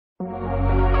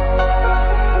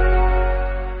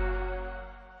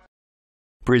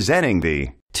Presenting the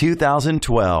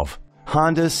 2012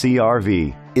 Honda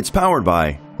CR-V. It's powered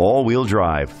by all-wheel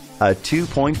drive, a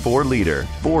 2.4-liter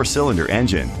four-cylinder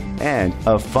engine, and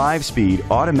a 5-speed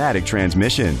automatic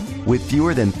transmission. With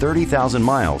fewer than 30,000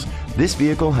 miles, this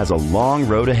vehicle has a long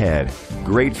road ahead.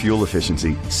 Great fuel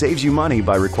efficiency saves you money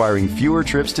by requiring fewer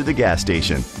trips to the gas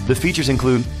station. The features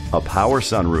include a power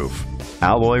sunroof,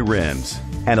 alloy rims,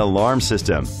 an alarm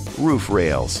system, roof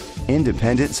rails,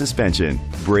 independent suspension,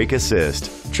 brake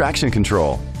assist, traction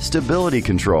control, stability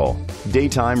control,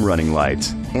 daytime running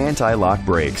lights, anti-lock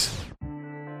brakes.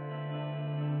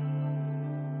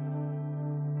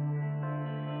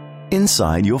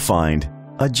 Inside you'll find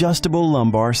adjustable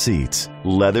lumbar seats,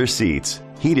 leather seats,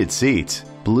 heated seats,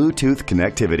 Bluetooth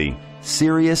connectivity,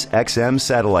 Sirius XM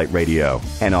satellite radio,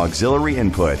 an auxiliary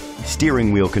input,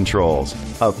 steering wheel controls,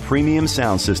 a premium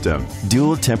sound system,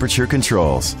 dual temperature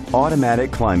controls,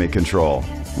 automatic climate control.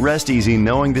 Rest easy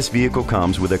knowing this vehicle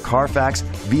comes with a Carfax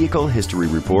Vehicle History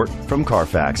Report from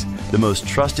Carfax, the most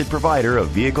trusted provider of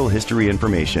vehicle history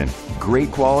information.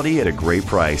 Great quality at a great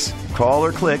price. Call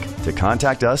or click to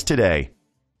contact us today.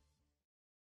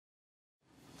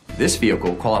 This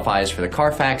vehicle qualifies for the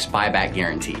Carfax Buyback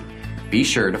Guarantee. Be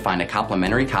sure to find a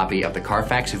complimentary copy of the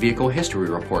Carfax Vehicle History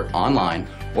Report online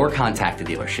or contact the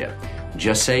dealership.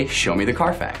 Just say, "Show me the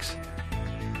Carfax."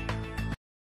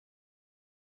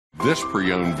 This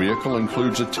pre-owned vehicle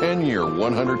includes a 10-year,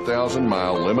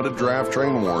 100,000-mile limited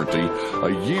drivetrain warranty,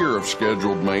 a year of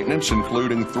scheduled maintenance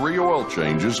including 3 oil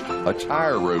changes, a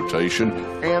tire rotation,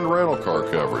 and rental car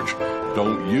coverage.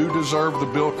 Don't you deserve the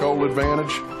Bill Cole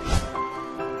advantage?